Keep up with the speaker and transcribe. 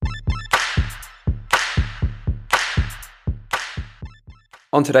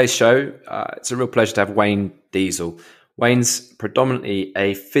On today's show, it's a real pleasure to have Wayne Diesel. Wayne's predominantly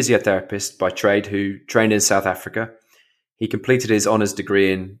a physiotherapist by trade who trained in South Africa. He completed his honours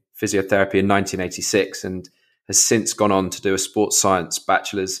degree in physiotherapy in 1986 and has since gone on to do a sports science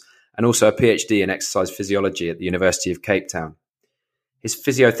bachelor's and also a PhD in exercise physiology at the University of Cape Town. His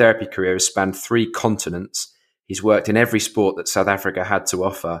physiotherapy career has spanned 3 continents. He's worked in every sport that South Africa had to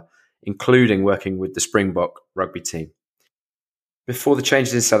offer, including working with the Springbok rugby team. Before the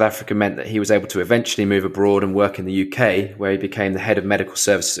changes in South Africa meant that he was able to eventually move abroad and work in the UK, where he became the head of medical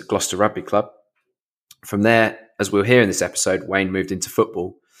services at Gloucester Rugby Club. From there, as we'll hear in this episode, Wayne moved into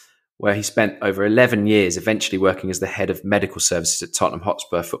football, where he spent over 11 years eventually working as the head of medical services at Tottenham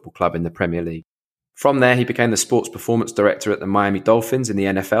Hotspur Football Club in the Premier League. From there, he became the sports performance director at the Miami Dolphins in the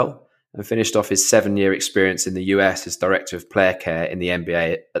NFL and finished off his 7-year experience in the US as director of player care in the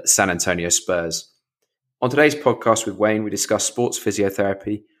NBA at the San Antonio Spurs. On today's podcast with Wayne, we discuss sports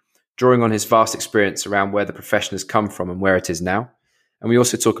physiotherapy, drawing on his vast experience around where the profession has come from and where it is now. And we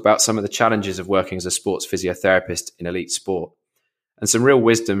also talk about some of the challenges of working as a sports physiotherapist in elite sport, and some real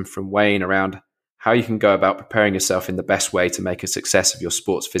wisdom from Wayne around how you can go about preparing yourself in the best way to make a success of your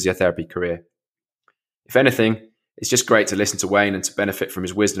sports physiotherapy career. If anything, it's just great to listen to Wayne and to benefit from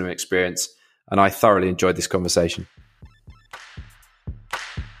his wisdom and experience, and I thoroughly enjoyed this conversation.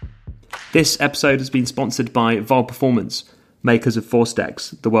 This episode has been sponsored by Vol Performance, makers of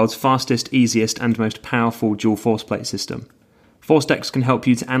ForceDecks, the world's fastest, easiest and most powerful dual force plate system. ForceDecks can help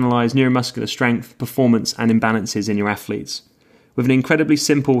you to analyse neuromuscular strength, performance and imbalances in your athletes. With an incredibly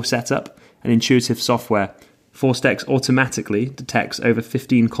simple setup and intuitive software, ForceDecks automatically detects over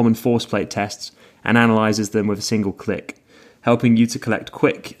 15 common force plate tests and analyses them with a single click, helping you to collect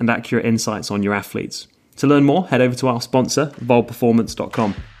quick and accurate insights on your athletes. To learn more, head over to our sponsor,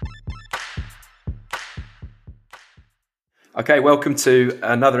 volperformance.com. Okay, welcome to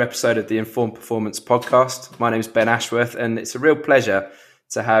another episode of the Informed Performance Podcast. My name is Ben Ashworth, and it's a real pleasure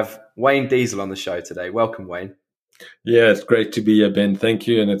to have Wayne Diesel on the show today. Welcome, Wayne. Yeah, it's great to be here, Ben. Thank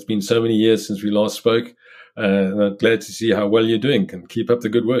you. And it's been so many years since we last spoke. And I'm glad to see how well you're doing and keep up the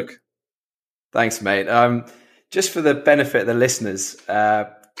good work. Thanks, mate. Just for the benefit of the listeners,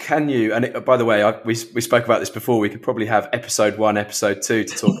 can you, and by the way, we spoke about this before, we could probably have episode 1, episode 2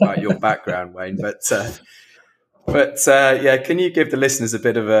 to talk about your background, Wayne, But can you give the listeners a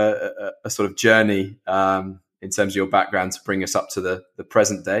bit of a sort of journey in terms of your background to bring us up to the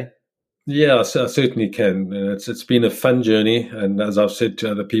present day? Yeah, I certainly can. It's been a fun journey. And as I've said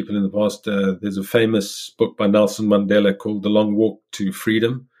to other people in the past, there's a famous book by Nelson Mandela called The Long Walk to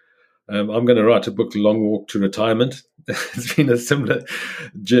Freedom. I'm going to write a book, The Long Walk to Retirement. It's been a similar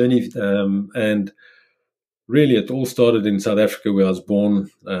journey. And really, it all started in South Africa where I was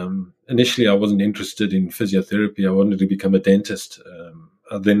born. Initially, I wasn't interested in physiotherapy. I wanted to become a dentist.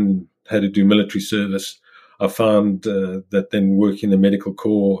 I then had to do military service. I found that then working in the medical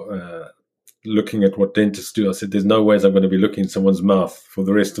corps, looking at what dentists do, I said, there's no ways I'm going to be looking in someone's mouth for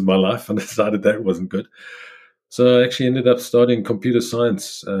the rest of my life, and I decided that wasn't good. So I actually ended up studying computer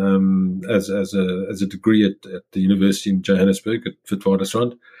science as a degree at the university in Johannesburg at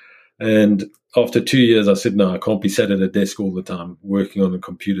Witwatersrand. And after 2 years, I said, no, I can't be sat at a desk all the time working on the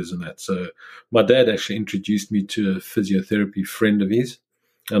computers and that. So my dad actually introduced me to a physiotherapy friend of his.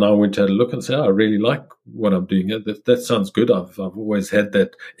 And I went to have a look and said, I really like what I'm doing here. That sounds good. I've always had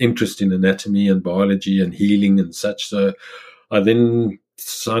that interest in anatomy and biology and healing and such. So I then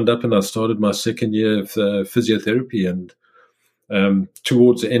signed up and I started my second year of physiotherapy. And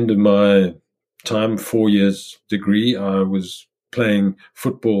towards the end of my time, 4 years degree, I was playing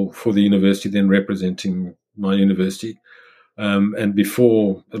football for the university, then representing my university. And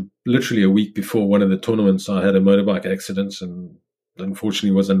before, literally a week before one of the tournaments, I had a motorbike accident and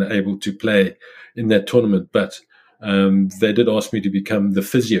unfortunately wasn't able to play in that tournament. But they did ask me to become the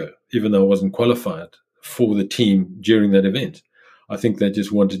physio, even though I wasn't qualified for the team during that event. I think they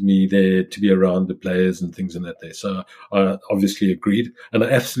just wanted me there to be around the players and things in that day. So I obviously agreed, and I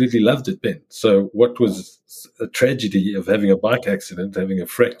absolutely loved it, Ben. So what was a tragedy of having a bike accident, having a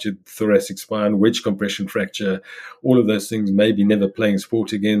fractured thoracic spine, wedge compression fracture, all of those things, maybe never playing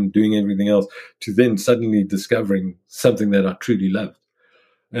sport again, doing everything else, to then suddenly discovering something that I truly loved.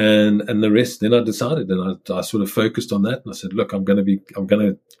 And the rest, then I decided, and I sort of focused on that, and I said, look, I'm going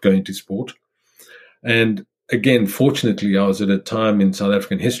to go into sport. And again, fortunately, I was at a time in South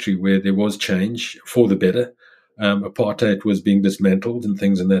African history where there was change for the better. Apartheid was being dismantled and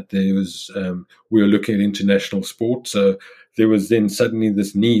things, and that there was we were looking at international sport. So there was then suddenly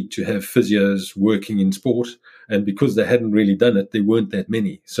this need to have physios working in sport, and because they hadn't really done it, there weren't that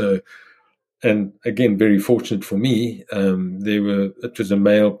many. So and again, very fortunate for me, it was a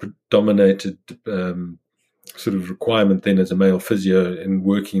male-dominated sort of requirement then as a male physio in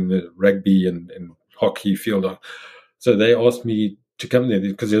working the rugby and hockey field. So they asked me to come there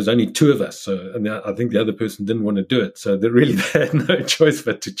because there was only two of us. So, and I think the other person didn't want to do it. So they really had no choice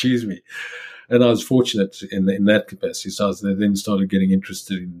but to choose me. And I was fortunate in that capacity. So I then started getting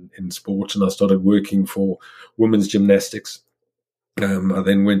interested in sport, and I started working for women's gymnastics. I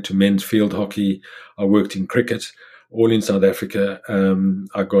then went to men's field hockey. I worked in cricket, all in South Africa.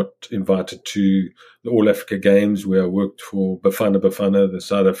 I got invited to the All Africa Games, where I worked for Bafana, the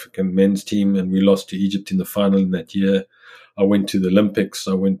South African men's team, and we lost to Egypt in the final in that year. I went to the Olympics.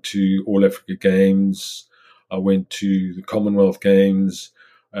 I went to All Africa Games. I went to the Commonwealth Games.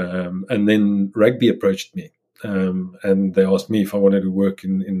 And then rugby approached me, and they asked me if I wanted to work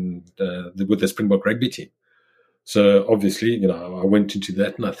with the Springbok rugby team. So obviously, I went into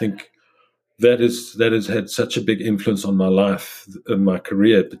that, and I think that has had such a big influence on my life and my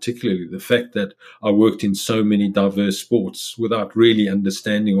career, particularly the fact that I worked in so many diverse sports without really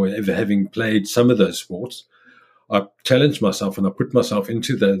understanding or ever having played some of those sports. I challenged myself and I put myself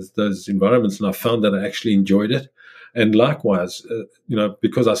into those environments, and I found that I actually enjoyed it. And likewise,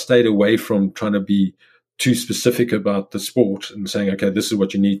 because I stayed away from trying to be too specific about the sport and saying, okay, this is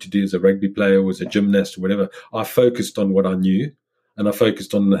what you need to do as a rugby player or as a gymnast or whatever, I focused on what I knew, and I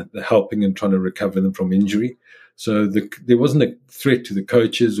focused on the helping and trying to recover them from injury. So there wasn't a threat to the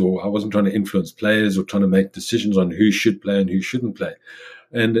coaches, or I wasn't trying to influence players or trying to make decisions on who should play and who shouldn't play.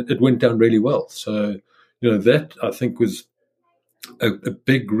 And it went down really well. So, that I think was a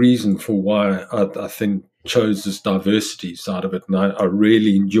big reason for why I think chose this diversity side of it. And I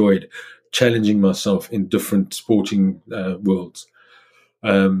really enjoyed challenging myself in different sporting worlds.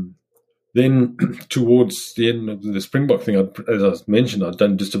 Then towards the end of the Springbok thing, as I mentioned, I'd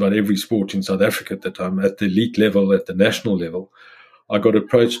done just about every sport in South Africa at the time, at the elite level, at the national level. I got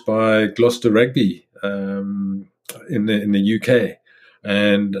approached by Gloucester Rugby in the UK,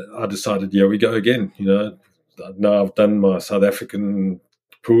 and I decided, we go again. Now I've done my South African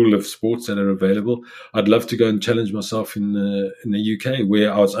pool of sports that are available. I'd love to go and challenge myself in the UK,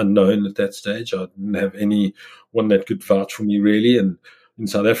 where I was unknown at that stage. I didn't have anyone that could vouch for me really, and in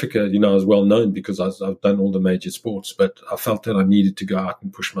South Africa, I was well known because I've done all the major sports, but I felt that I needed to go out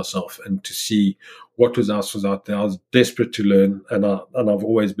and push myself and to see what else was out there. I was desperate to learn, and I've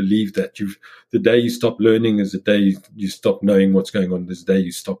always believed that the day you stop learning is the day you stop knowing what's going on. This day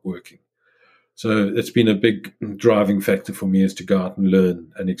you stop working. So it's been a big driving factor for me, is to go out and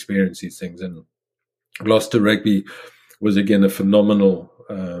learn and experience these things. And Gloucester Rugby was again a phenomenal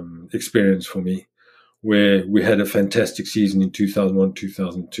experience for me, where we had a fantastic season in 2001,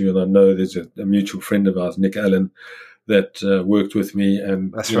 2002. And I know there's a mutual friend of ours, Nick Allen, that worked with me.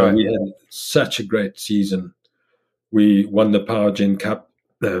 And that's right. We had such a great season. We won the Power Gen Cup.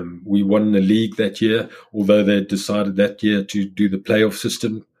 We won the league that year, although they decided that year to do the playoff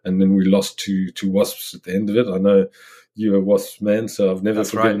system. And then we lost to Wasps at the end of it. I know you're a Wasps man, so I've never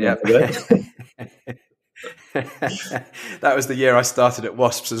forgotten that. That was the year I started at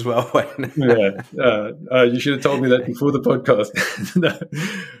Wasps as well. You should have told me that before the podcast. No,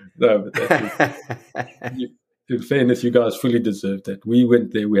 but in fairness, you guys fully deserved that. We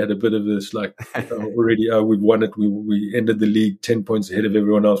went there. We had a bit of this, already. We've won it. We ended the league 10 points ahead of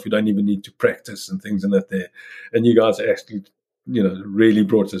everyone else. We don't even need to practice and things and that there. And you guys actually, really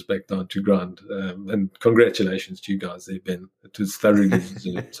brought us back down to ground. And congratulations to you guys there, Ben. It was thoroughly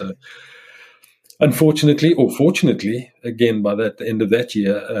deserved. So, unfortunately, or fortunately, again, by the end of that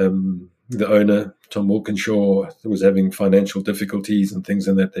year, the owner, Tom Walkinshaw, was having financial difficulties and things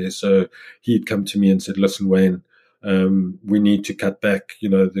in that there. So he'd come to me and said, listen, Wayne, we need to cut back. We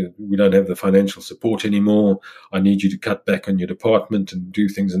don't have the financial support anymore. I need you to cut back on your department and do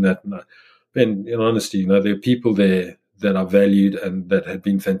things in that. And Ben, in honesty, there are people there that I valued and that had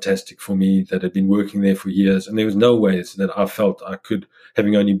been fantastic for me, that had been working there for years. And there was no ways that I felt I could,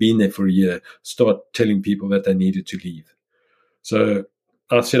 having only been there for a year, start telling people that they needed to leave. So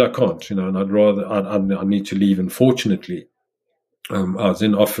I said, I can't, and I need to leave. And fortunately, I was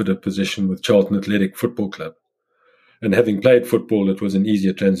then offered a position with Charlton Athletic Football Club. And having played football, it was an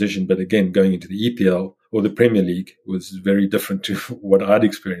easier transition. But again, going into the EPL or the Premier League was very different to what I'd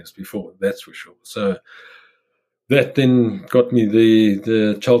experienced before, that's for sure. So that then got me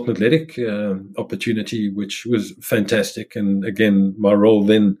the Charlton Athletic opportunity, which was fantastic. And again, my role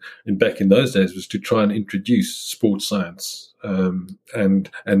then, back in those days, was to try and introduce sports science and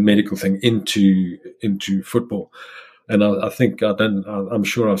medical thing into football. And I think I'm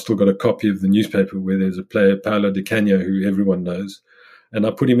sure I've still got a copy of the newspaper where there's a player, Paolo Di Canio, who everyone knows. And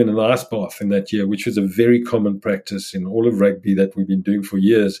I put him in an ice bath in that year, which was a very common practice in all of rugby that we've been doing for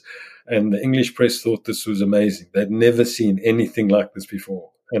years. And the English press thought this was amazing. They'd never seen anything like this before.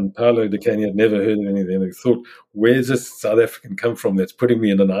 And Paolo Di Canio had never heard of anything. They thought, where's this South African come from that's putting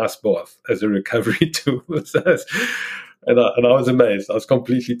me in an ice bath as a recovery tool? And I was amazed. I was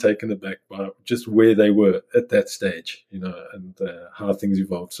completely taken aback by just where they were at that stage, and how things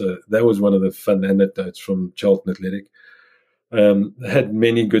evolved. So that was one of the fun anecdotes from Charlton Athletic. Had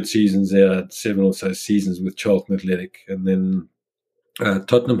many good seasons there. I had 7 or so seasons with Charlton Athletic. And then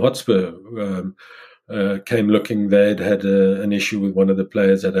Tottenham Hotspur came looking. They'd had an issue with one of the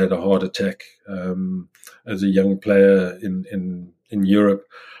players that had a heart attack as a young player in Europe,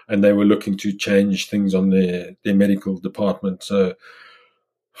 and they were looking to change things on their medical department. So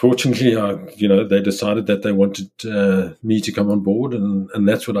fortunately, they decided that they wanted me to come on board, and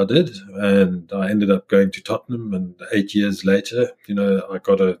that's what I did. And I ended up going to Tottenham, and 8 years later, I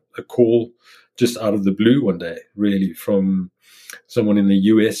got a call just out of the blue one day, really, from someone in the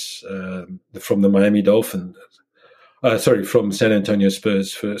US, from the Miami Dolphins. From San Antonio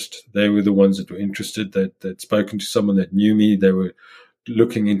Spurs first. They were the ones that were interested. They'd spoken to someone that knew me. They were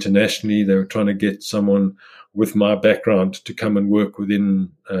looking internationally. They were trying to get someone with my background to come and work within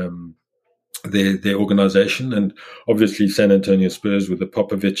their organization. And obviously San Antonio Spurs with the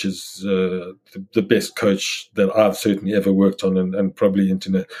Popoviches, the best coach that I've certainly ever worked on, and probably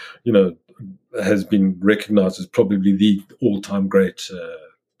has been recognized as probably the all-time great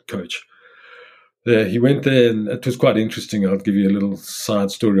coach. He went there, and it was quite interesting. I'll give you a little side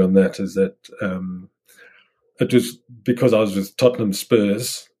story on that, is that it was because I was with Tottenham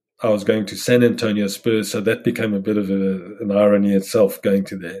Spurs, I was going to San Antonio Spurs, so that became a bit of an irony itself, going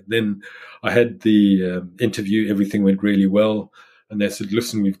to there. Then I had the interview, everything went really well, and they said,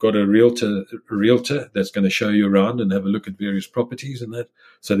 listen, we've got a realtor that's going to show you around and have a look at various properties and that.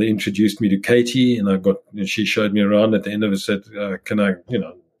 So they introduced me to Katie, and she showed me around. At the end of it said, can I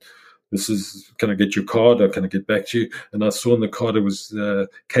get your card, or can I get back to you? And I saw on the card it was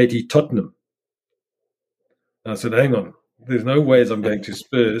Katie Tottenham. I said, hang on, there's no ways I'm going to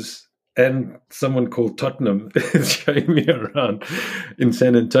Spurs and someone called Tottenham is showing me around in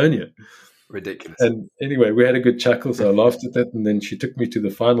San Antonio. Ridiculous. And anyway, we had a good chuckle, so I laughed at that. And then she took me to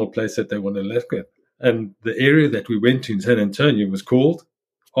the final place that they wanted to look at. And the area that we went to in San Antonio was called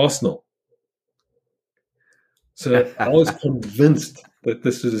Arsenal. So I was convinced that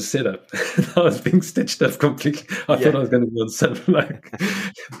this was a setup. I was being stitched up completely. I thought I was going to be on some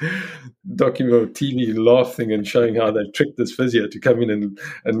documentary TV laughing and showing how they tricked this physio to come in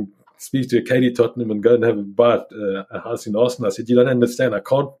and speak to Katie Tottenham and go and have a house in Arsenal. I said, you don't understand. I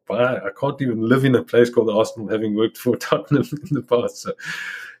can't even live in a place called Arsenal, having worked for Tottenham in the past. So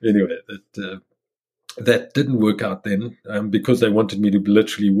anyway, that didn't work out then, because they wanted me to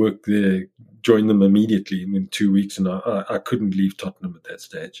literally work there, join them immediately in 2 weeks, and I couldn't leave Tottenham at that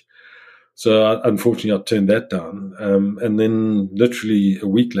stage. So unfortunately, I turned that down. And then literally a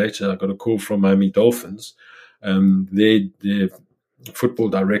week later, I got a call from Miami Dolphins. Their football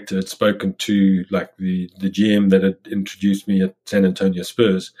director had spoken to the GM that had introduced me at San Antonio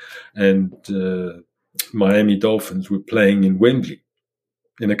Spurs, and Miami Dolphins were playing in Wembley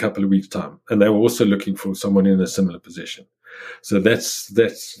in a couple of weeks' time, and they were also looking for someone in a similar position. So that's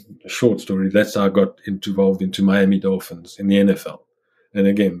a short story. That's how I got involved into Miami Dolphins in the NFL. And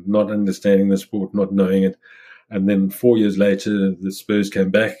again, not understanding the sport, not knowing it. And then 4 years later, the Spurs came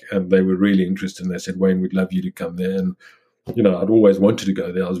back and they were really interested. And they said, Wayne, we'd love you to come there. And, I'd always wanted to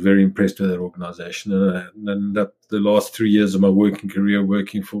go there. I was very impressed with that organization. And I ended up the last 3 years of my working career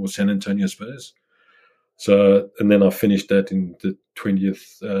working for San Antonio Spurs. So, and then I finished that in the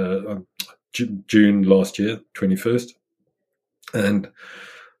 20th, June last year, 21st. And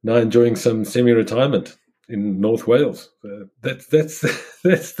now enjoying some semi-retirement in North Wales. That's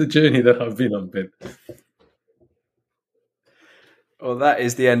the journey that I've been on, Ben. Well, that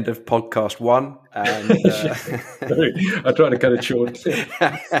is the end of podcast 1. And Sorry, I try to cut it short.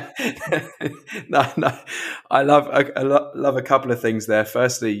 No, I love a couple of things there.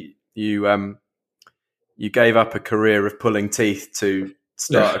 Firstly, you gave up a career of pulling teeth to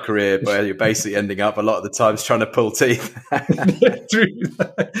start a career where you're basically ending up a lot of the times trying to pull teeth. True.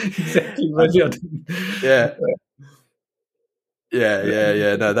 Exactly. Yeah.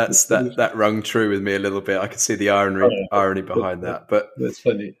 No, that rung true with me a little bit. I could see the irony behind that. But that's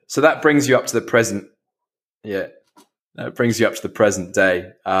funny. So that brings you up to the present. Yeah, that brings you up to the present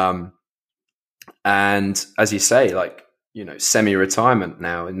day. And as you say, semi-retirement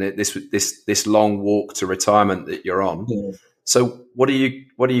now, and this long walk to retirement that you're on. Yeah. So what are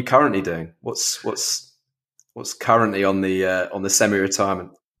you currently doing? What's what's currently on the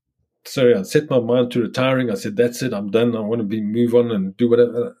semi-retirement? So I set my mind to retiring. I said, that's it. I'm done. I want to move on and do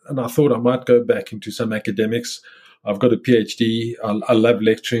whatever. And I thought I might go back into some academics. I've got a PhD. I love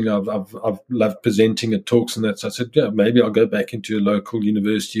lecturing. I've loved presenting at talks and that. So I said, yeah, maybe I'll go back into a local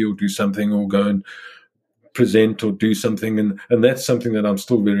university or do something, or go and present or do something. And that's something that I'm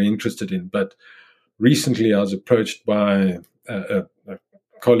still very interested in. But recently I was approached by a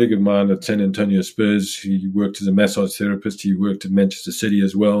colleague of mine at San Antonio Spurs. He worked as a massage therapist. He worked at Manchester City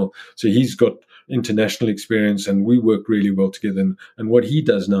as well. So he's got international experience, and we work really well together. And what he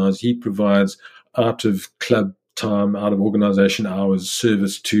does now is he provides out of club time, out of organization hours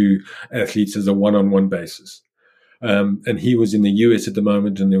service to athletes as a one-on-one basis. And he was in the US at the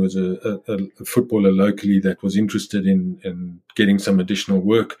moment, and there was a footballer locally that was interested in getting some additional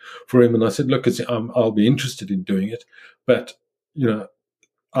work for him. And I said, look, I'll be interested in doing it. But,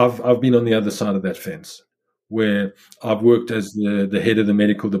 I've been on the other side of that fence, where I've worked as the head of the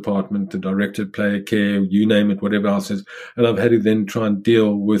medical department, the director of player care, you name it, whatever else is. And I've had to then try and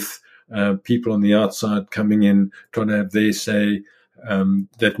deal with people on the outside coming in, trying to have their say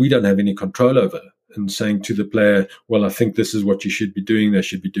that we don't have any control over, and saying to the player, well, I think this is what you should be doing. They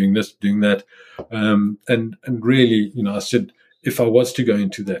should be doing this, doing that. And really, I said, if I was to go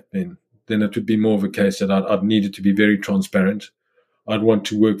into that, then it would be more of a case that I'd need it to be very transparent. I'd want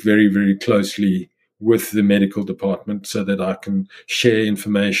to work very, very closely with the medical department so that I can share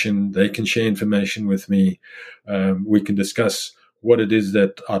information. They can share information with me. We can discuss what it is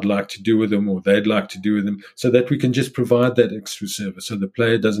that I'd like to do with them, or they'd like to do with them, so that we can just provide that extra service, so the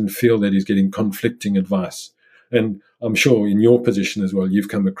player doesn't feel that he's getting conflicting advice. And I'm sure in your position as well, you've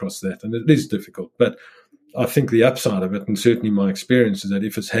come across that, and it is difficult. But I think the upside of it, and certainly my experience, is that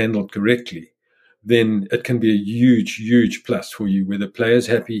if it's handled correctly, then it can be a huge, huge plus for you, where the player's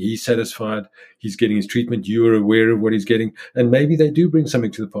happy, he's satisfied, he's getting his treatment, you're aware of what he's getting, and maybe they do bring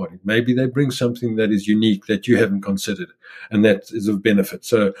something to the party. Maybe they bring something that is unique that you haven't considered, and that is of benefit.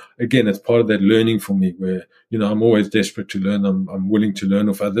 So again, it's part of that learning for me, where, I'm always desperate to learn. I'm willing to learn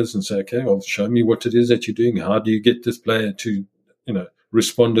of others and say, okay, well, show me what it is that you're doing. How do you get this player to,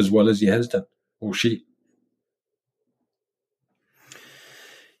 respond as well as he has done, or she?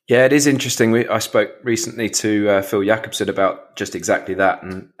 Yeah, it is interesting. I spoke recently to Phil Jacobson about just exactly that,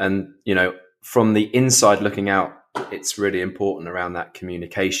 and from the inside looking out, it's really important around that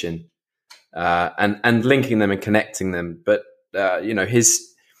communication and linking them and connecting them. But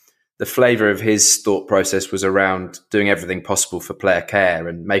the flavour of his thought process was around doing everything possible for player care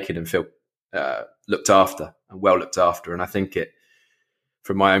and making them feel looked after and well looked after. And I think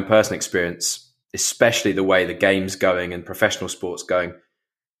from my own personal experience, especially the way the game's going and professional sports going,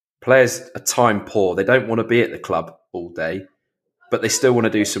 players are time poor. They don't want to be at the club all day, but they still want to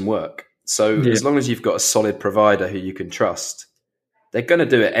do some work. So as long as you've got a solid provider who you can trust, they're going to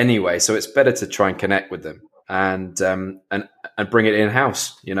do it anyway. So it's better to try and connect with them and bring it in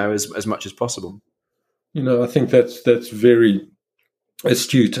house, as much as possible. I think that's very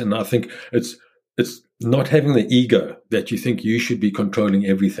astute, and I think it's not having the ego that you think you should be controlling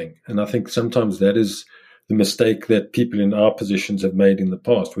everything. And I think sometimes that is the mistake that people in our positions have made in the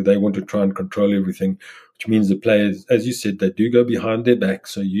past, where they want to try and control everything, which means the players, as you said, they do go behind their back.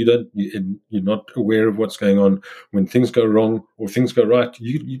 So you're not aware of what's going on. When things go wrong or things go right,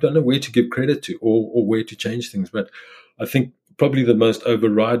 you don't know where to give credit to or where to change things. But I think probably the most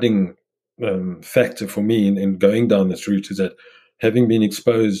overriding factor for me in going down this route is that, having been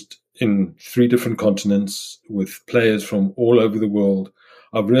exposed in 3 different continents with players from all over the world,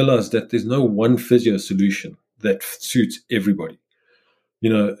 I've realized that there's no one physio solution that suits everybody.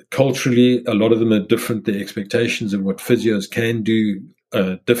 Culturally, a lot of them are different. Their expectations of what physios can do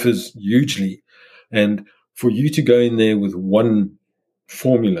differs hugely. And for you to go in there with one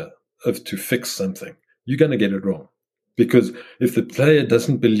formula to fix something, you're going to get it wrong. Because if the player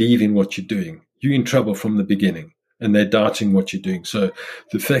doesn't believe in what you're doing, you're in trouble from the beginning, and they're doubting what you're doing. So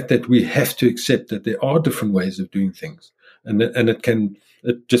the fact that we have to accept that there are different ways of doing things, and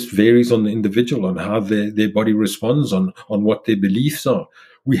it just varies on the individual, on how their body responds, on what their beliefs are.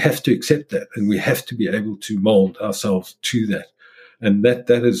 We have to accept that, and we have to be able to mold ourselves to that. And that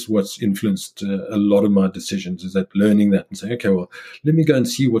is what's influenced a lot of my decisions, is that learning that and saying, okay, well, let me go and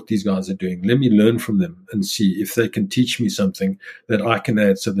see what these guys are doing. Let me learn from them and see if they can teach me something that I can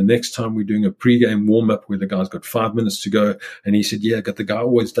add. So the next time we're doing a pre-game warm-up where the guy's got 5 minutes to go, and he said, yeah, the guy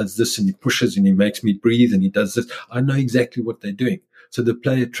always does this, and he pushes and he makes me breathe and he does this, I know exactly what they're doing. So the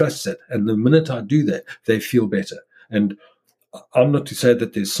player trusts it. And the minute I do that, they feel better. And I'm not to say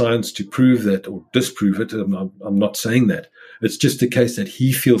that there's science to prove that or disprove it. I'm not saying that. It's just a case that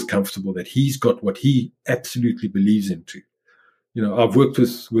he feels comfortable, that he's got what he absolutely believes into. You know, I've worked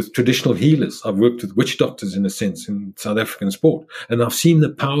with traditional healers. I've worked with witch doctors, in a sense, in South African sport. And I've seen the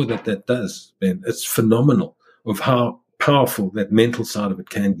power that does, Ben. It's phenomenal of how powerful that mental side of it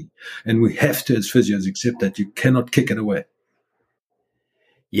can be. And we have to, as physios, accept that you cannot kick it away.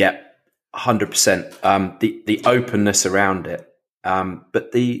 Yeah, 100%. The openness around it,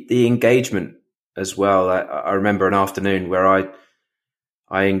 but the engagement as well. I remember an afternoon where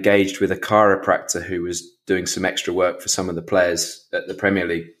I engaged with a chiropractor who was doing some extra work for some of the players at the Premier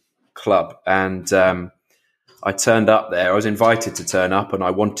League club, and I turned up there. I was invited to turn up, and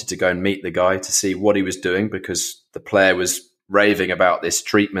I wanted to go and meet the guy to see what he was doing, because the player was raving about this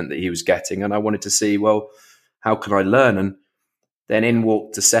treatment that he was getting, and I wanted to see, well, how can I learn? And then in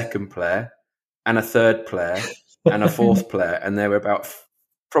walked a second player and a third player and a fourth player. And there were about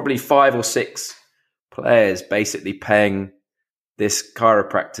probably 5 or 6 players basically paying this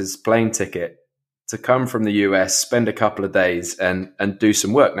chiropractor's plane ticket to come from the US, spend a couple of days and do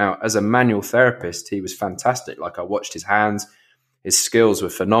some work. Now, as a manual therapist, he was fantastic. Like, I watched his hands, his skills were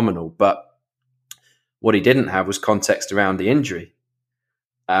phenomenal. But what he didn't have was context around the injury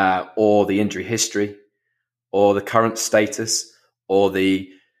or the injury history or the current status, or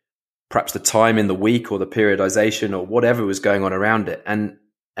perhaps the time in the week, or the periodization, or whatever was going on around it. And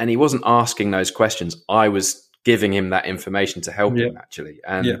he wasn't asking those questions. I was giving him that information to help him, actually.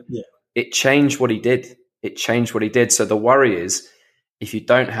 And it changed what he did. It changed what he did. So the worry is, if you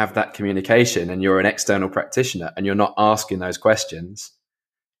don't have that communication and you're an external practitioner and you're not asking those questions,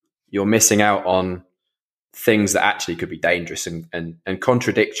 you're missing out on things that actually could be dangerous and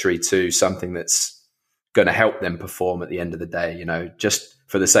contradictory to something that's going to help them perform at the end of the day, you know, just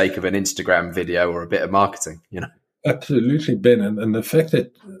for the sake of an Instagram video or a bit of marketing, you know. Absolutely, Ben. And the fact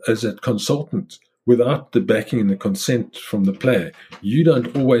that as a consultant, without the backing and the consent from the player, you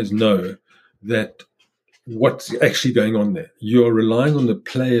don't always know that what's actually going on there. You're relying on the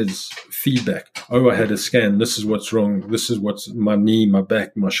player's feedback. Oh, I had a scan. This is what's wrong. This is what's my knee, my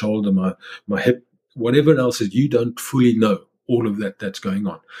back, my shoulder, my hip, whatever else is, you don't fully know all of that's going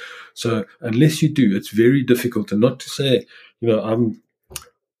on. So unless you do, it's very difficult. And not to say, you know, I'm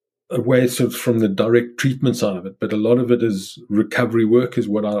away sort of from the direct treatment side of it, but a lot of it is recovery work is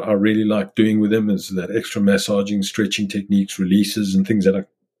what I really like doing with them, is that extra massaging, stretching techniques, releases and things that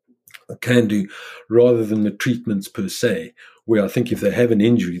I can do, rather than the treatments per se, where I think if they have an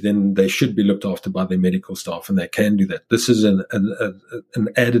injury, then they should be looked after by their medical staff, and they can do that. This is an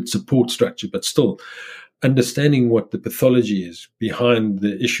added support structure, but still understanding what the pathology is behind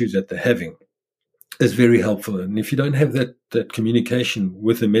the issues that they're having is very helpful. And if you don't have that communication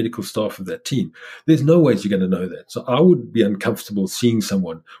with the medical staff of that team, there's no ways you're going to know that. So I would be uncomfortable seeing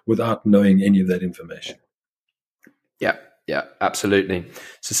someone without knowing any of that information. Yeah, absolutely.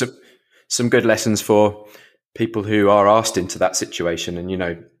 So some good lessons for people who are asked into that situation. And, you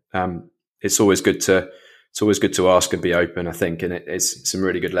know, it's always good to ask and be open, I think. And it's some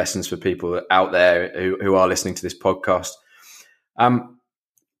really good lessons for people out there who are listening to this podcast.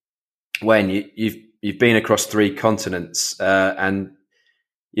 Wayne, you've been across 3 continents, and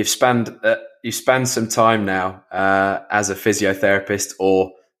you've spanned some time now as a physiotherapist,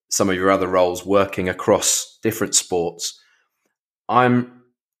 or some of your other roles working across different sports. I'm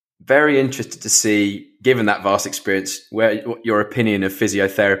very interested to see, given that vast experience, what your opinion of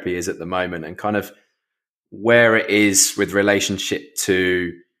physiotherapy is at the moment, and kind of where it is with relationship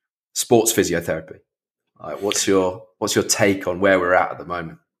to sports physiotherapy. What's your take on where we're at the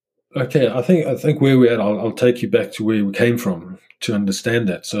moment? Okay, I think where we're at, I'll take you back to where we came from to understand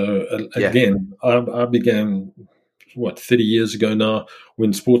that. So again, I began 30 years ago now,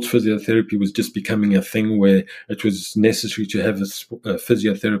 when sports physiotherapy was just becoming a thing where it was necessary to have a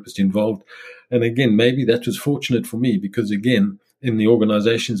physiotherapist involved. And again, maybe that was fortunate for me, because again, in the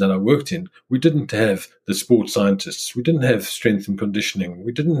organizations that I worked in, we didn't have the sports scientists. We didn't have strength and conditioning.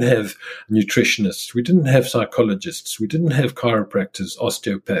 We didn't have nutritionists. We didn't have psychologists. We didn't have chiropractors,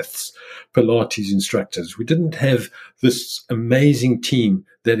 osteopaths, Pilates instructors. We didn't have this amazing team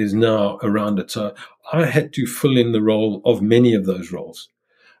that is now around it. So I had to fill in the role of many of those roles.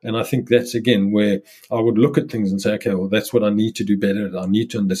 And I think that's, again, where I would look at things and say, okay, well, that's what I need to do better. I need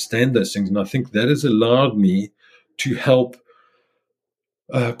to understand those things. And I think that has allowed me to help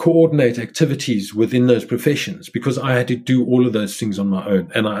coordinate activities within those professions, because I had to do all of those things on my own,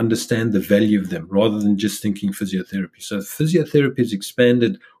 and I understand the value of them rather than just thinking physiotherapy. So physiotherapy has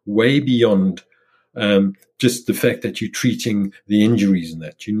expanded way beyond Just the fact that you're treating the injuries and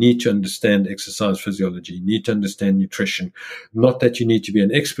that. You need to understand exercise physiology. You need to understand nutrition. Not that you need to be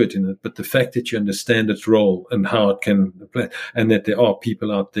an expert in it, but the fact that you understand its role and how it can play, and that there are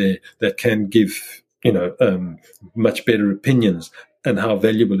people out there that can give, much better opinions and how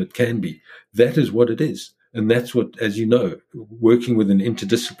valuable it can be. That is what it is. And that's what, as you know, working with an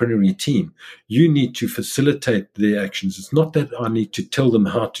interdisciplinary team, you need to facilitate their actions. It's not that I need to tell them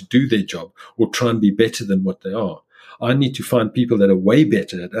how to do their job or try and be better than what they are. I need to find people that are way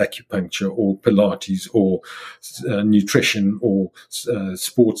better at acupuncture or Pilates or nutrition or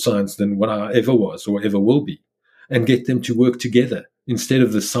sports science than what I ever was or ever will be, and get them to work together instead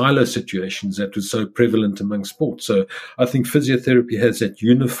of the silo situations that was so prevalent among sports. So I think physiotherapy has that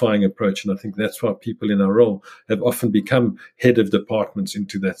unifying approach, and I think that's why people in our role have often become head of departments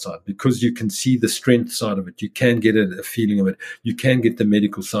into that side, because you can see the strength side of it. You can get a feeling of it. You can get the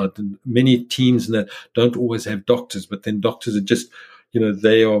medical side. And many teams that don't always have doctors, but then doctors are just,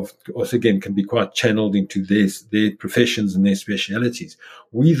 they are also, again, can be quite channeled into their professions and their specialities.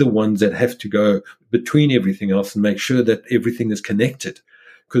 We're the ones that have to go between everything else and make sure that everything is connected.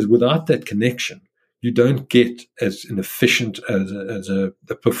 Because without that connection, you don't get as an efficient as a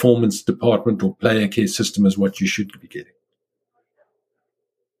performance department or player care system as what you should be getting.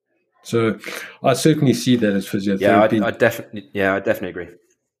 So I certainly see that as physiotherapy. I definitely agree.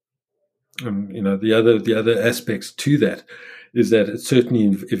 The other aspects to that is that it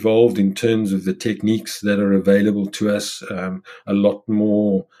certainly evolved in terms of the techniques that are available to us, a lot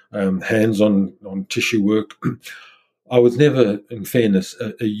more hands-on on tissue work. I was never, in fairness,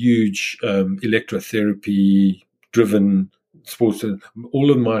 a huge electrotherapy-driven sports.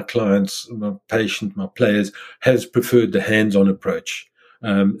 All of my clients, my patients, my players, has preferred the hands-on approach,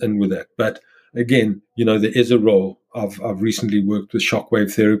 and with that. But again, there is a role. I've recently worked with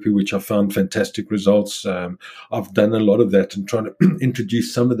shockwave therapy, which I found fantastic results. I've done a lot of that and trying to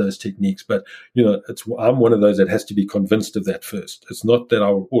introduce some of those techniques. But, I'm one of those that has to be convinced of that first. It's not that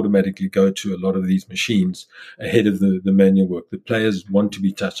I'll automatically go to a lot of these machines ahead of the manual work. The players want to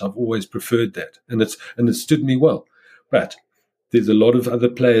be touched. I've always preferred that. And it's stood me well. But there's a lot of other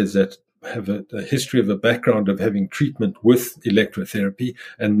players that have a history of a background of having treatment with electrotherapy,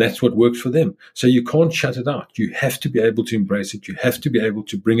 and that's what works for them. So you can't shut it out. You have to be able to embrace it. You have to be able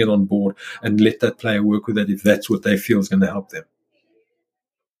to bring it on board and let that player work with it if that's what they feel is going to help them.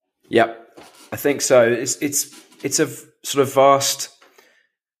 Yep, I think so. It's a sort of vast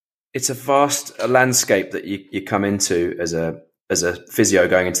landscape that you come into as a physio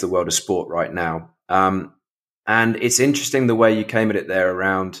going into the world of sport right now. And it's interesting the way you came at it there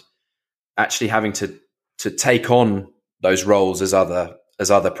around actually having to take on those roles as other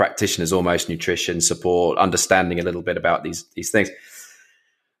practitioners, almost nutrition, support, understanding a little bit about these things.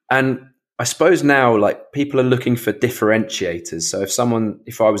 And I suppose now, like, people are looking for differentiators. So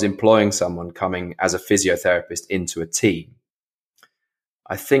if I was employing someone coming as a physiotherapist into a team,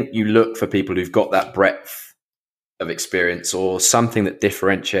 I think you look for people who've got that breadth of experience or something that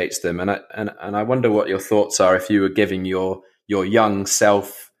differentiates them. And I wonder what your thoughts are if you were giving your young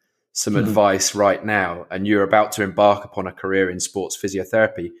self some advice right now and you're about to embark upon a career in sports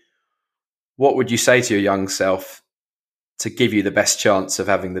physiotherapy. What would you say to your young self to give you the best chance of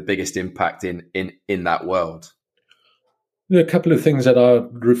having the biggest impact in that world? There are a couple of things that I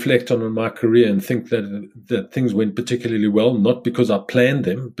reflect on in my career and think that things went particularly well, not because I planned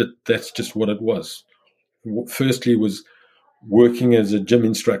them, but that's just what it was. Firstly was working as a gym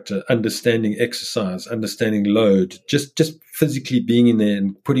instructor, understanding exercise, understanding load, just physically being in there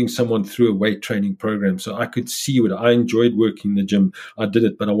and putting someone through a weight training program. So I could see what I enjoyed working in the gym. I did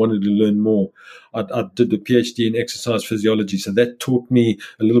it, but I wanted to learn more. I did a PhD in exercise physiology. So that taught me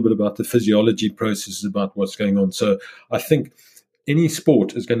a little bit about the physiology processes, about what's going on. So I think any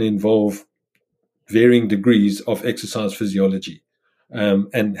sport is going to involve varying degrees of exercise physiology.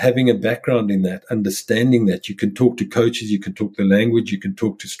 And having a background in that, understanding that you can talk to coaches, you can talk the language, you can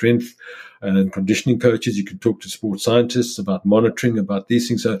talk to strength and conditioning coaches, you can talk to sports scientists about monitoring, about these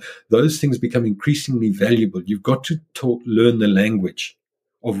things. So those things become increasingly valuable. You've got to learn the language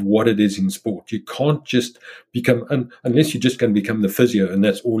of what it is in sport. You can't just become, unless you're just going to become the physio and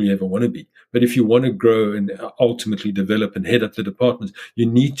that's all you ever want to be. But if you want to grow and ultimately develop and head up the departments, you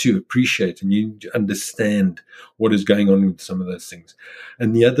need to appreciate and you need to understand what is going on with some of those things.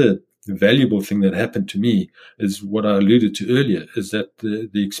 And the other valuable thing that happened to me is what I alluded to earlier, is that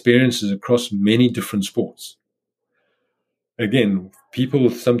the experiences across many different sports. Again, people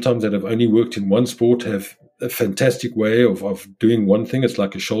sometimes that have only worked in one sport have a fantastic way of doing one thing. It's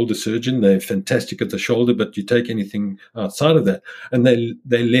like a shoulder surgeon. They're fantastic at the shoulder, but you take anything outside of that and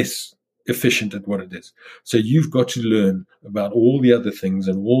they're less efficient at what it is. So you've got to learn about all the other things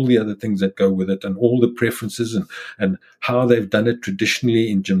and all the other things that go with it and all the preferences and how they've done it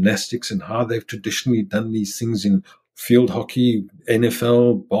traditionally in gymnastics and how they've traditionally done these things in field hockey,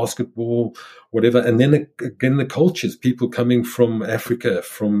 NFL, basketball, whatever. And then again, the cultures, people coming from Africa,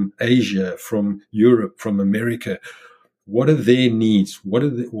 from Asia, from Europe, from America. What are their needs?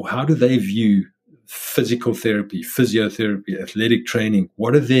 How do they view physical therapy, physiotherapy, athletic training?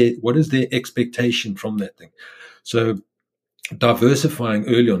 What is their expectation from that thing? So diversifying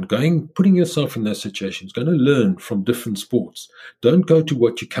early on, putting yourself in those situations, going to learn from different sports. Don't go to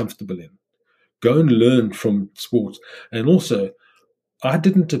what you're comfortable in. Go and learn from sports. And also, I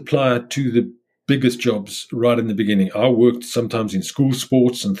didn't apply to the biggest jobs right in the beginning. I worked sometimes in school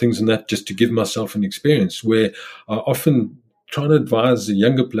sports and things like that just to give myself an experience, where I often try to advise the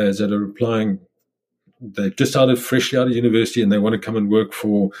younger players that are applying. They're just freshly out of university and they want to come and work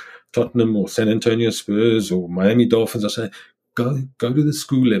for Tottenham or San Antonio Spurs or Miami Dolphins. I say, go to the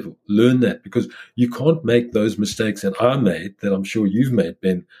school level, learn that, because you can't make those mistakes that I made, that I'm sure you've made,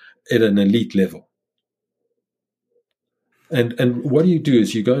 Ben, at an elite level. And what you do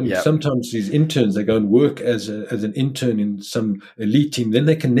is you go and sometimes these interns, they go and work as an intern in some elite team. Then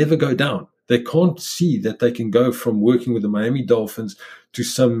they can never go down. They can't see that they can go from working with the Miami Dolphins to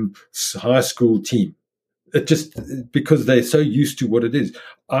some high school team. It just, because they're so used to what it is.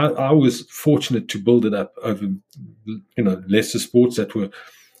 I was fortunate to build it up over, lesser sports that were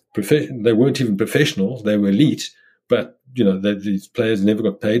they weren't even professional. They were elite, but these players never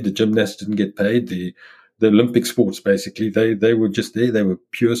got paid. The gymnasts didn't get paid. The Olympic sports, basically, they were just there. They were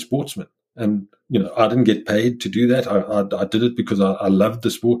pure sportsmen. And, I didn't get paid to do that. I did it because I loved the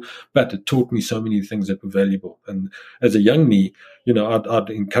sport, but it taught me so many things that were valuable. And as a young me, I'd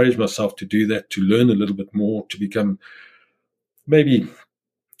encourage myself to do that, to learn a little bit more, to become maybe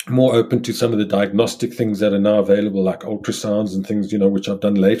more open to some of the diagnostic things that are now available, like ultrasounds and things, which I've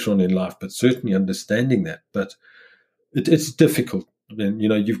done later on in life, but certainly understanding that. But it's difficult. And,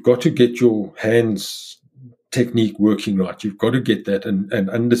 you've got to get your hands technique working right. You've got to get that and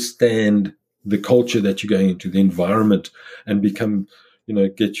understand the culture that you're going into, the environment, and become,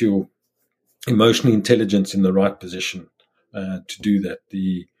 get your emotional intelligence in the right position to do that.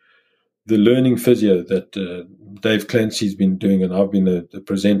 The learning physio that Dave Clancy's been doing, and I've been a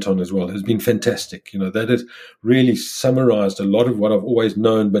presenter on as well, has been fantastic. That has really summarized a lot of what I've always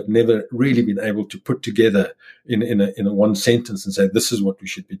known, but never really been able to put together in a one sentence and say, this is what we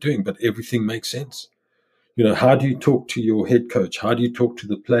should be doing. But everything makes sense. How do you talk to your head coach? How do you talk to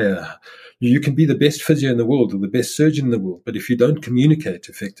the player? You can be the best physio in the world or the best surgeon in the world, but if you don't communicate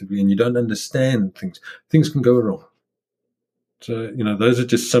effectively and you don't understand things can go wrong. So, those are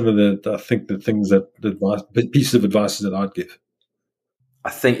just some of the things the pieces of advice that I'd give.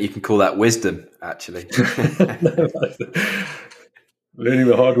 I think you can call that wisdom, actually. Learning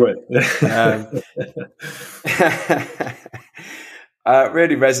the hard way. It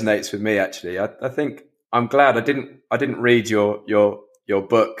really resonates with me, actually. I think I'm glad I didn't read your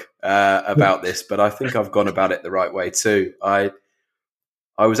book about this, but I think I've gone about it the right way too. I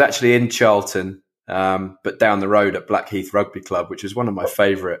was actually in Charlton, but down the road at Blackheath Rugby Club, which was one of my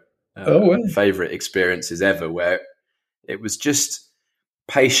favourite experiences ever, where it was just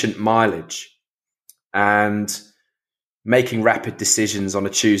patient mileage and making rapid decisions on a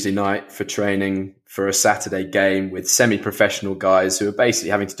Tuesday night for training for a Saturday game with semi-professional guys who are basically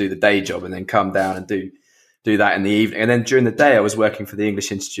having to do the day job and then come down and do that in the evening. And then during the day, I was working for the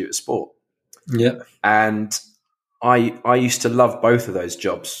English Institute of Sport. Yeah. And I used to love both of those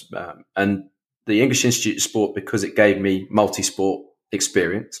jobs. And the English Institute of Sport, because it gave me multi-sport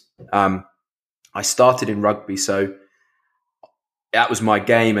experience. I started in rugby, so that was my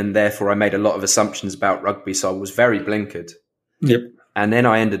game, and therefore I made a lot of assumptions about rugby, so I was very blinkered. Yep. And then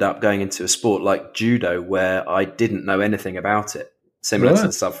I ended up going into a sport like judo, where I didn't know anything about it, similar to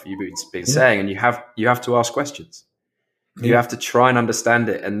the stuff you've been saying, and you have to ask questions. Yeah. You have to try and understand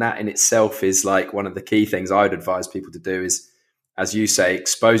it, and that in itself is like one of the key things I would advise people to do is, as you say,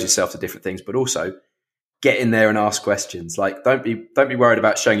 expose yourself to different things, but also get in there and ask questions. Like, don't be worried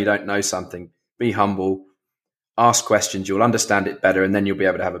about showing you don't know something. Be humble. Ask questions, you'll understand it better, and then you'll be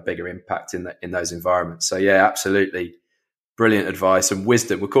able to have a bigger impact in those environments. So yeah, absolutely brilliant advice and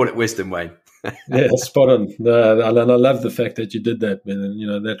wisdom. We'll call it wisdom, Wayne. Yeah, spot on. And I love the fact that you did that, man.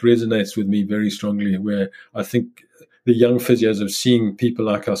 And that resonates with me very strongly, where I think the young physios are seeing people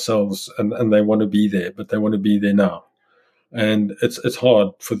like ourselves and they want to be there, but they want to be there now. And it's hard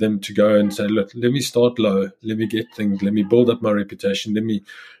for them to go and say, look, let me start low, let me get things, let me build up my reputation, let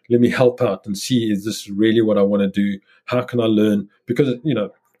me help out and see, is this really what I want to do? How can I learn? Because,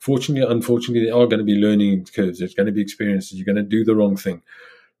 Fortunately, unfortunately, there are going to be learning curves. There's going to be experiences. You're going to do the wrong thing.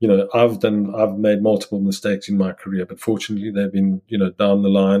 I've made multiple mistakes in my career, but fortunately they've been, down the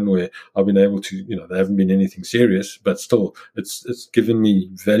line where I've been able to, they haven't been anything serious, but still it's given me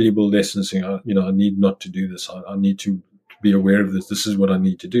valuable lessons. I need not to do this. I need to be aware of this. This is what I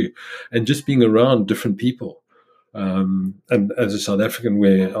need to do. And just being around different people. And as a South African,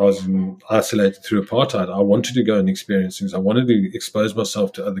 where I was isolated through apartheid, I wanted to go and experience things. I wanted to expose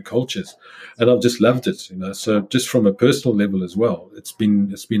myself to other cultures, and I've just loved it. So just from a personal level as well, it's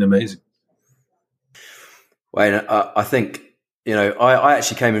been amazing. Wayne, I think I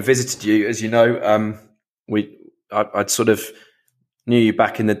actually came and visited you, as you know. I'd sort of knew you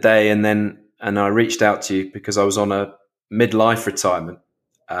back in the day, and I reached out to you because I was on a midlife retirement.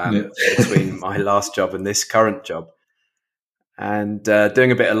 Between my last job and this current job, and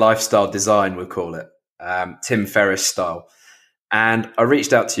doing a bit of lifestyle design, we'll call it, Tim Ferriss style. And I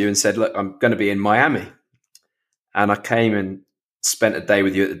reached out to you and said, look, I'm going to be in Miami. And I came and spent a day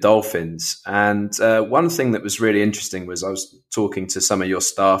with you at the Dolphins. And one thing that was really interesting was I was talking to some of your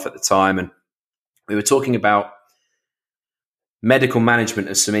staff at the time, and we were talking about medical management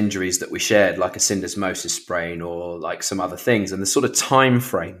of some injuries that we shared, like a syndesmosis sprain or like some other things, and the sort of time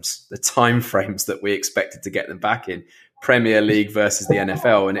frames that we expected to get them back in, Premier League versus the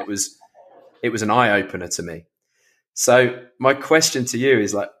NFL. And it was an eye-opener to me. So my question to you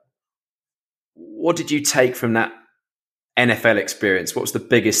is, like, what did you take from that NFL experience? What was the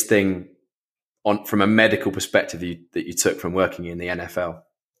biggest thing from a medical perspective that you took from working in the NFL?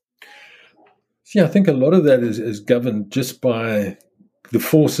 Yeah, I think a lot of that is governed just by the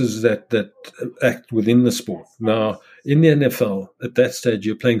forces that act within the sport. Now, in the NFL, at that stage,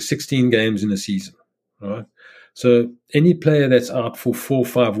 you're playing 16 games in a season, right? So any player that's out for 4 or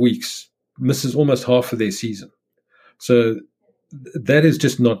 5 weeks misses almost half of their season. So that is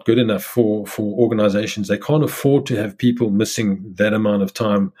just not good enough for organizations. They can't afford to have people missing that amount of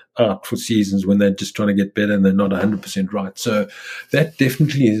time out for seasons when they're just trying to get better and they're not 100% right. So that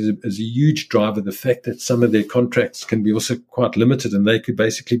definitely is a huge driver. The fact that some of their contracts can be also quite limited, and they could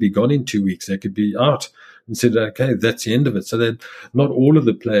basically be gone in 2 weeks. They could be out and said, okay, that's the end of it. So that not all of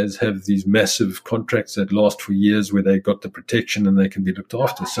the players have these massive contracts that last for years where they got the protection and they can be looked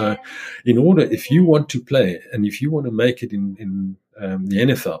after. So if you want to play and if you want to make it in the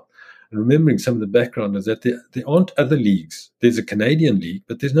NFL, and remembering some of the background is that there aren't other leagues. There's a Canadian league,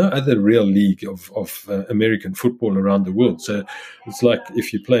 but there's no other real league of American football around the world. So it's like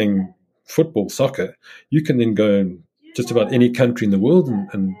if you're playing football, soccer, you can then go and just about any country in the world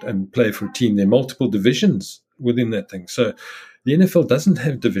and play for a team. There are multiple divisions within that thing. So the NFL doesn't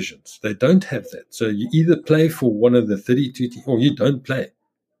have divisions. They don't have that. So you either play for one of the 32 teams or you don't play,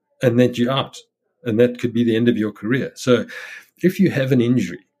 and that you're out. And that could be the end of your career. So if you have an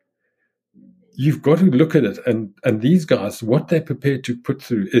injury, you've got to look at it. And these guys, what they're prepared to put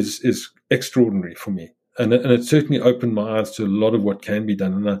through is extraordinary for me. And it certainly opened my eyes to a lot of what can be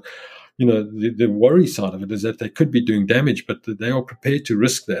done. And the worry side of it is that they could be doing damage, but they are prepared to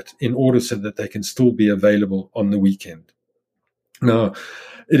risk that in order so that they can still be available on the weekend. Now,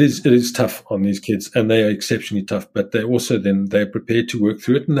 it is tough on these kids, and they are exceptionally tough, but they're prepared to work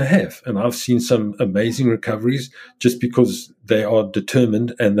through it, and they have. And I've seen some amazing recoveries just because they are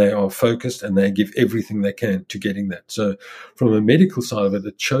determined and they are focused and they give everything they can to getting that. So from a medical side of it,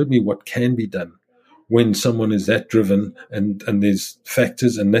 it showed me what can be done when someone is that driven, and there's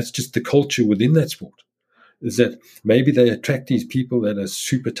factors, and that's just the culture within that sport, is that maybe they attract these people that are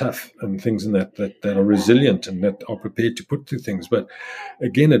super tough and things and that are resilient and that are prepared to put through things. But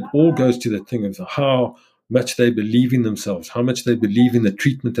again, it all goes to that thing of how much they believe in themselves, how much they believe in the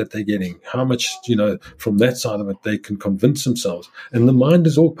treatment that they're getting, how much, from that side of it, they can convince themselves. And the mind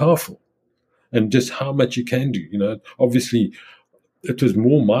is all powerful, and just how much you can do, obviously. It was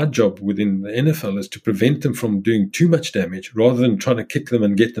more my job within the NFL is to prevent them from doing too much damage rather than trying to kick them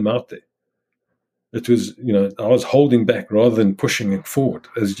and get them out there. It was, I was holding back rather than pushing it forward,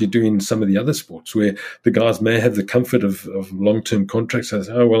 as you do in some of the other sports where the guys may have the comfort of long-term contracts. I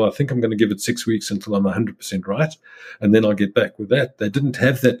say, I think I'm going to give it 6 weeks until I'm 100% right, and then I'll get back with that. They didn't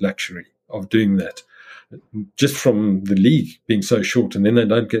have that luxury of doing that, just from the league being so short, and then they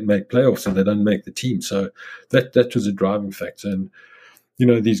don't make playoffs and they don't make the team. So that was a driving factor. And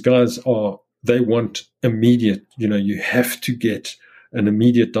these guys they want immediate, you have to get an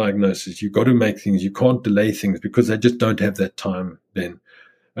immediate diagnosis. You've got to make things. You can't delay things because they just don't have that time then.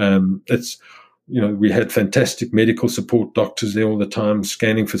 We had fantastic medical support doctors there all the time,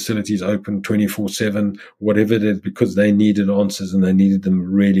 scanning facilities open 24/7, whatever it is, because they needed answers and they needed them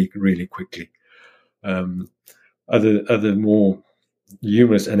really, really quickly. Other more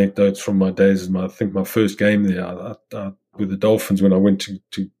numerous anecdotes from my days. I think my first game there with the Dolphins, when I went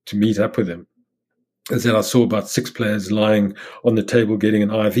to meet up with them, is that I saw about 6 players lying on the table getting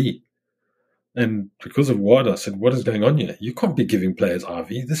an IV. And because of what, I said, what is going on here? You can't be giving players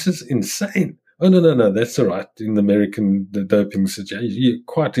IV. This is insane. Oh, no, that's all right. In the doping situation, you're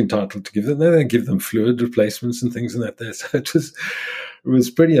quite entitled to give them. They don't give them fluid replacements and things like that. So it was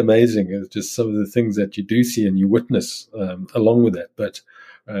pretty amazing. It was just some of the things that you do see and you witness along with that. But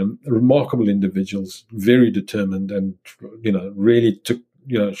remarkable individuals, very determined, and, really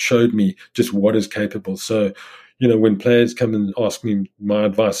showed me just what is capable. So, when players come and ask me, my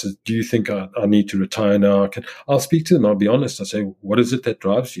advice is, do you think I need to retire now? I'll speak to them. I'll be honest. I say, what is it that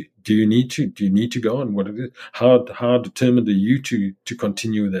drives you? Do you need to go on? What is it? How determined are you to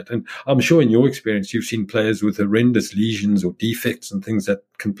continue with that? And I'm sure in your experience, you've seen players with horrendous lesions or defects and things that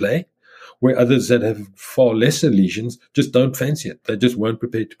can play, where others that have far lesser lesions just don't fancy it. They just weren't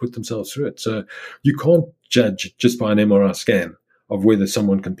prepared to put themselves through it. So you can't judge just by an MRI scan of whether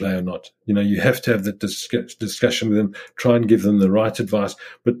someone can play or not. You have to have that discussion with them, try and give them the right advice,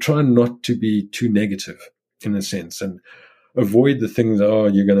 but try not to be too negative in a sense, and avoid the things,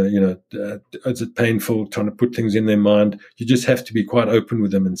 you're going to, is it painful, trying to put things in their mind. You just have to be quite open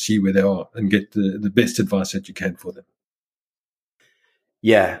with them and see where they are and get the best advice that you can for them.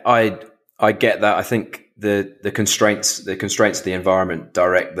 Yeah, I get that. I think the constraints of the environment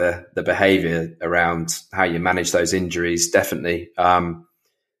direct the behavior around how you manage those injuries. Definitely,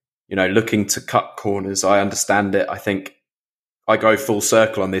 looking to cut corners. I understand it. I think I go full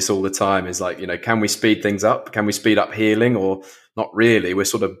circle on this all the time. Is like, can we speed things up? Can we speed up healing, or not really? We're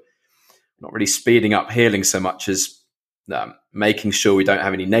sort of not really speeding up healing so much as making sure we don't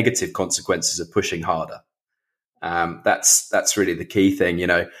have any negative consequences of pushing harder. That's really the key thing,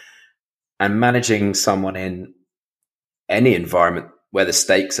 And managing someone in any environment where the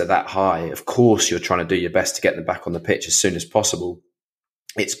stakes are that high, of course, you're trying to do your best to get them back on the pitch as soon as possible.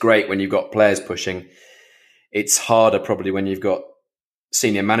 It's great when you've got players pushing. It's harder probably when you've got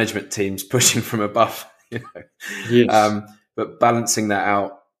senior management teams pushing from above. Yes. But balancing that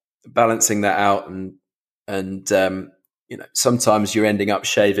out, and sometimes you're ending up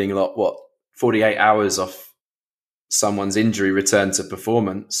shaving 48 hours off someone's injury return to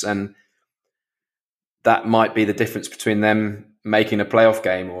performance, and that might be the difference between them making a playoff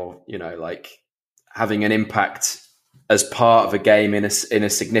game or, having an impact as part of a game in a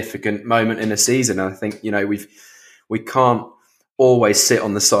significant moment in a season. And I think, we can't always sit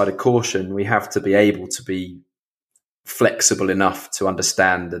on the side of caution. We have to be able to be flexible enough to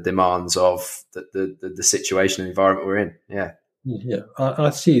understand the demands of the situation and environment we're in. Yeah. Yeah. I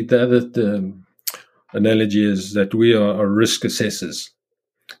see the analogy is that we are risk assessors.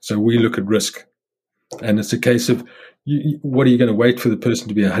 So we look at risk. And it's a case of, what are you going to wait for the person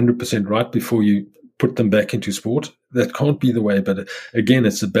to be 100% right before you put them back into sport? That can't be the way. But again,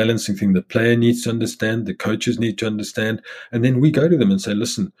 it's a balancing thing. The player needs to understand, the coaches need to understand. And then we go to them and say,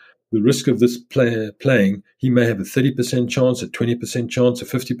 listen, the risk of this player playing, he may have a 30% chance, a 20% chance, a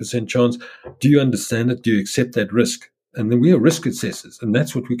 50% chance. Do you understand it? Do you accept that risk? And then we are risk assessors, and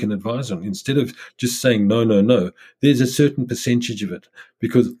that's what we can advise on. Instead of just saying, no, there's a certain percentage of it.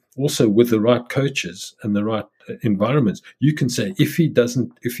 Because also with the right coaches and the right environments, you can say, if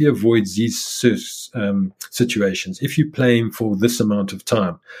he avoids these situations, if you play him for this amount of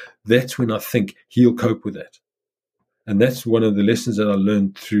time, that's when I think he'll cope with that. And that's one of the lessons that I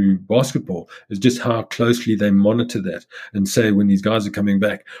learned through basketball, is just how closely they monitor that and say, when these guys are coming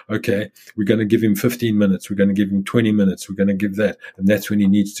back, okay, we're going to give him 15 minutes, we're going to give him 20 minutes, we're going to give that. And that's when he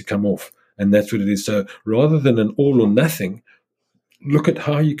needs to come off. And that's what it is. So rather than an all or nothing, look at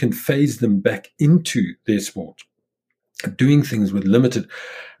how you can phase them back into their sport, doing things with limited.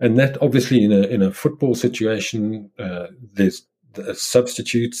 And that obviously in a football situation, there's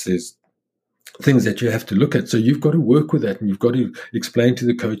substitutes, there's things that you have to look at. So you've got to work with that, and you've got to explain to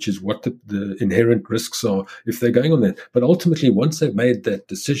the coaches what the inherent risks are if they're going on that. But ultimately, once they've made that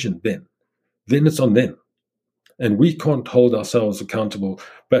decision, then it's on them. And we can't hold ourselves accountable,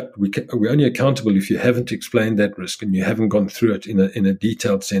 but we're only accountable if you haven't explained that risk and you haven't gone through it in a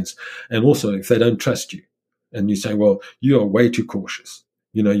detailed sense. And also if they don't trust you and you say, well, you are way too cautious.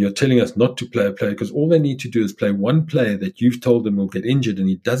 You're telling us not to play a player, because all they need to do is play one player that you've told them will get injured, and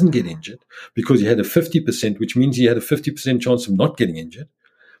he doesn't get injured because he had a 50%, which means he had a 50% chance of not getting injured.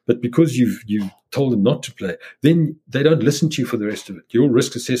 But because you've told them not to play, then they don't listen to you for the rest of it. Your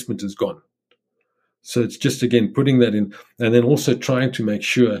risk assessment is gone. So it's just, again, putting that in, and then also trying to make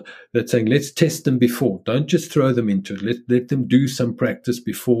sure that saying, let's test them before. Don't just throw them into it. Let them do some practice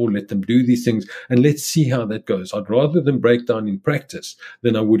before. Let them do these things, and let's see how that goes. I'd rather them break down in practice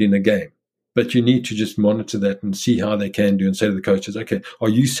than I would in a game. But you need to just monitor that and see how they can do, and say to the coaches, okay, are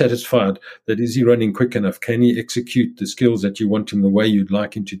you satisfied that is he running quick enough? Can he execute the skills that you want him the way you'd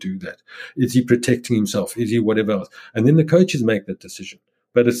like him to do that? Is he protecting himself? Is he whatever else? And then the coaches make that decision.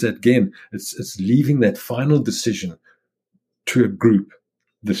 But it's, again, it's leaving that final decision to a group,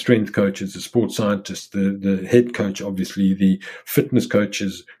 the strength coaches, the sports scientists, the head coach, obviously, the fitness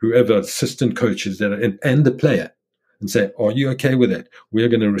coaches, whoever, assistant coaches that are and the player, and say, are you okay with that? We're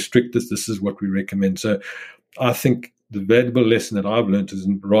going to restrict this. This is what we recommend. So I think the valuable lesson that I've learned is,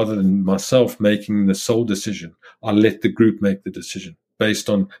 rather than myself making the sole decision, I let the group make the decision based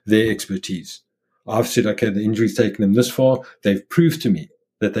on their expertise. I've said, okay, the injury's taken them this far. They've proved to me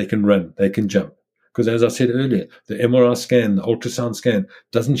that they can run, they can jump. Because as I said earlier, the MRI scan, the ultrasound scan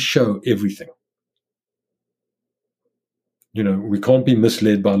doesn't show everything. We can't be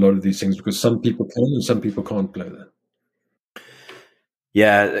misled by a lot of these things, because some people can and some people can't play that.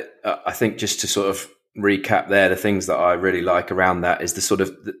 Yeah, I think just to sort of recap there, the things that I really like around that is the sort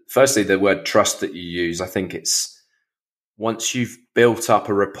of, firstly, the word trust that you use. I think it's, once you've built up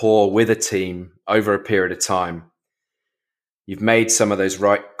a rapport with a team over a period of time, you've made some of those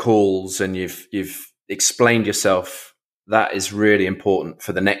right calls, and you've explained yourself, that is really important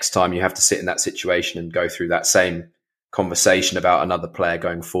for the next time you have to sit in that situation and go through that same conversation about another player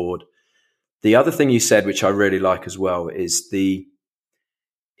going forward. The other thing you said, which I really like as well, is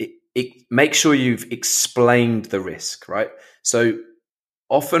make sure you've explained the risk, right? So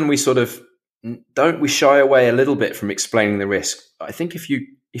often we sort of we shy away a little bit from explaining the risk. I think if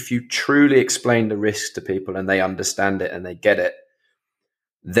you truly explain the risk to people and they understand it and they get it,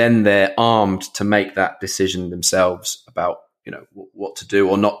 then they're armed to make that decision themselves about, what to do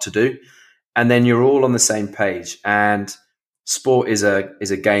or not to do. And then you're all on the same page. And sport is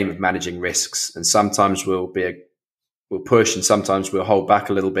a game of managing risks. And sometimes we'll push, and sometimes we'll hold back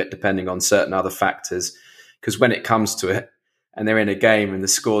a little bit depending on certain other factors. Because when it comes to it and they're in a game and the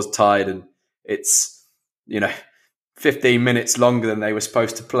score's tied and it's, 15 minutes longer than they were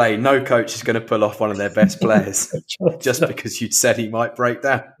supposed to play, no coach is going to pull off one of their best players just because you said he might break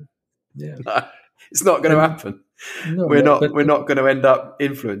down. Yeah, no, it's not going to happen. No, we're not going to end up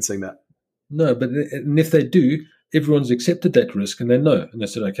influencing that. No, but and if they do, everyone's accepted that risk, and they know, and they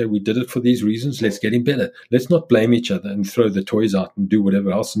said, okay, we did it for these reasons. Let's get him better. Let's not blame each other and throw the toys out and do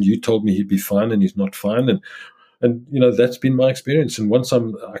whatever else. And you told me he'd be fine, and he's not fine, and that's been my experience. And once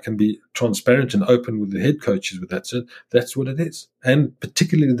I can be transparent and open with the head coaches with that, so that's what it is. And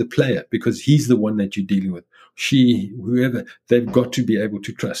particularly the player, because he's the one that you're dealing with. Whoever, they've got to be able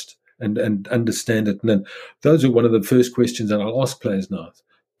to trust and understand it. And then those are one of the first questions that I'll ask players now.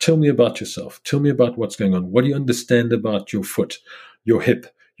 Tell me about yourself. Tell me about what's going on. What do you understand about your foot, your hip,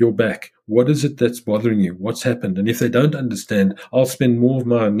 your back? What is it that's bothering you? What's happened? And if they don't understand, I'll spend more of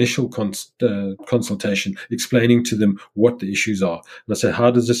my initial consultation explaining to them what the issues are. And I say, how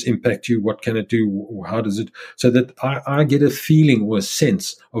does this impact you? What can it do? How does it? So that I get a feeling or a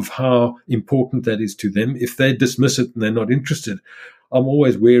sense of how important that is to them. If they dismiss it and they're not interested, I'm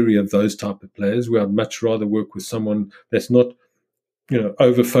always wary of those type of players, where I'd much rather work with someone that's not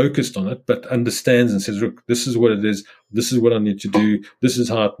over focused on it, but understands and says, look, this is what it is. This is what I need to do. This is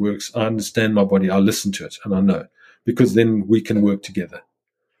how it works. I understand my body. I listen to it and I know, because then we can work together.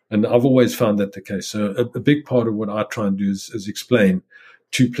 And I've always found that the case. So a big part of what I try and do is explain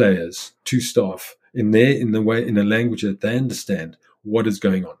to players, to staff in a language that they understand what is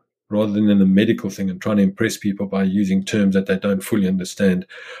going on, rather than in a medical thing and trying to impress people by using terms that they don't fully understand.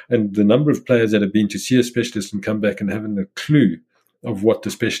 And the number of players that have been to see a specialist and come back and haven't a clue of what the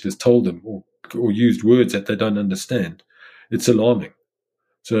specialist told them, or used words that they don't understand, it's alarming.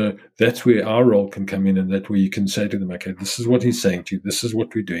 So that's where our role can come in, and that where you can say to them, okay, this is what he's saying to you. This is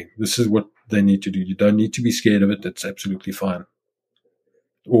what we're doing. This is what they need to do. You don't need to be scared of it. It's absolutely fine.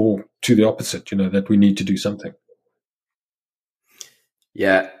 Or to the opposite, that we need to do something.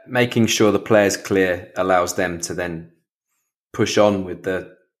 Yeah, making sure the player's clear allows them to then push on with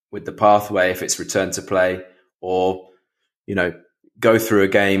the pathway if it's return to play, or, go through a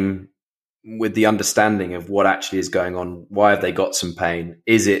game with the understanding of what actually is going on. Why have they got some pain?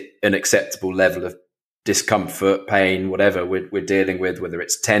 Is it an acceptable level of discomfort, pain, whatever we're dealing with, whether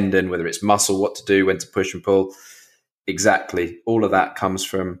it's tendon, whether it's muscle, what to do, when to push and pull? Exactly. All of that comes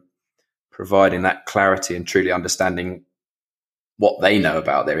from providing that clarity and truly understanding what they know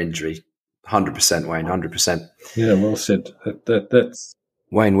about their injury. 100%, Wayne, 100%. Yeah, well said. That's...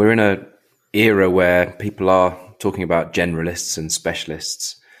 Wayne, we're in a era where people are talking about generalists and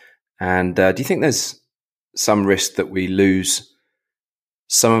specialists. And do you think there's some risk that we lose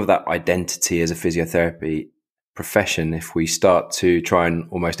some of that identity as a physiotherapy profession if we start to try and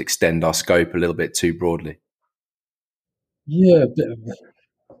almost extend our scope a little bit too broadly? Yeah,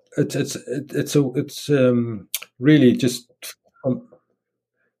 it's really just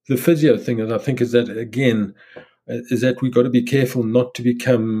the physio thing. And I think is that again is that we've got to be careful not to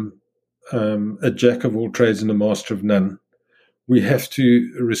become a jack of all trades and a master of none. We have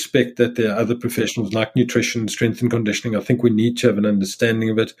to respect that there are other professionals like nutrition, strength and conditioning. I think we need to have an understanding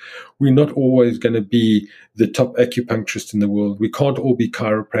of it. We're not always going to be the top acupuncturist in the world. We can't all be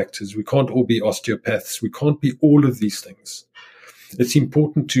chiropractors. We can't all be osteopaths. We can't be all of these things. It's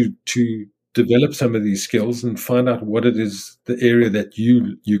important to develop some of these skills and find out what it is, the area that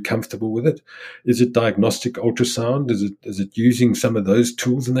you're comfortable with it. Is it diagnostic ultrasound? Is it using some of those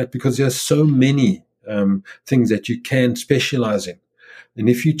tools in that? Because there's so many things that you can specialize in. And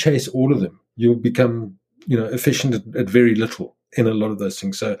if you chase all of them, you'll become, efficient at very little in a lot of those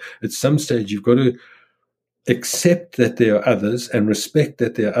things. So at some stage, you've got to accept that there are others and respect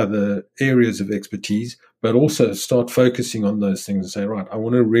that there are other areas of expertise, but also start focusing on those things and say, right, I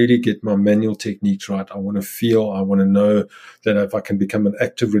want to really get my manual techniques right. I want to know that if I can become an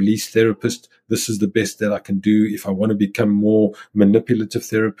active release therapist, this is the best that I can do. If I want to become more manipulative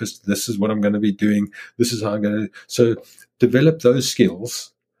therapist, this is what I'm going to be doing. This is how I'm going to. So develop those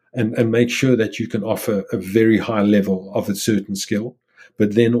skills and make sure that you can offer a very high level of a certain skill,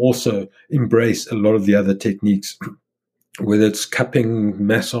 but then also embrace a lot of the other techniques, whether it's cupping,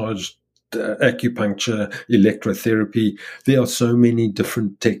 massage, acupuncture, electrotherapy. There are so many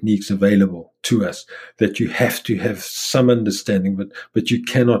different techniques available to us that you have to have some understanding, but you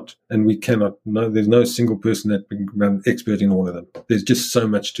cannot, and we cannot know. There's no single person that can be an expert in all of them. There's just so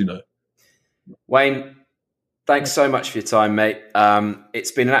much to know. Wayne, thanks so much for your time, mate.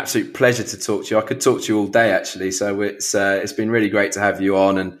 It's been an absolute pleasure to talk to you. I could talk to you all day, actually. So it's been really great to have you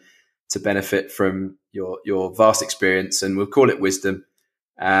on and to benefit from your vast experience, and we'll call it wisdom.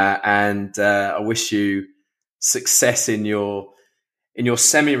 And I wish you success in your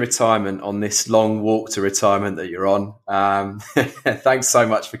semi-retirement on this long walk to retirement that you're on. Thanks so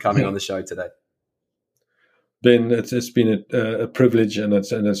much for coming on the show today. Ben, it's been a privilege, and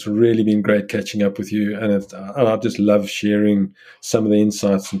it's really been great catching up with you. And I just love sharing some of the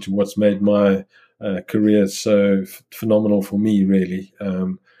insights into what's made my career so phenomenal for me, really.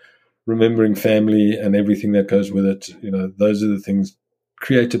 Remembering family and everything that goes with it, those are the things.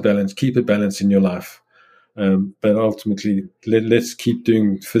 Create a balance, keep a balance in your life. But ultimately, let's keep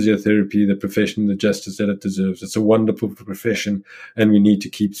doing physiotherapy, the profession, the justice that it deserves. It's a wonderful profession, and we need to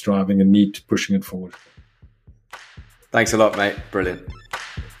keep striving and need to pushing it forward. Thanks a lot, mate. Brilliant.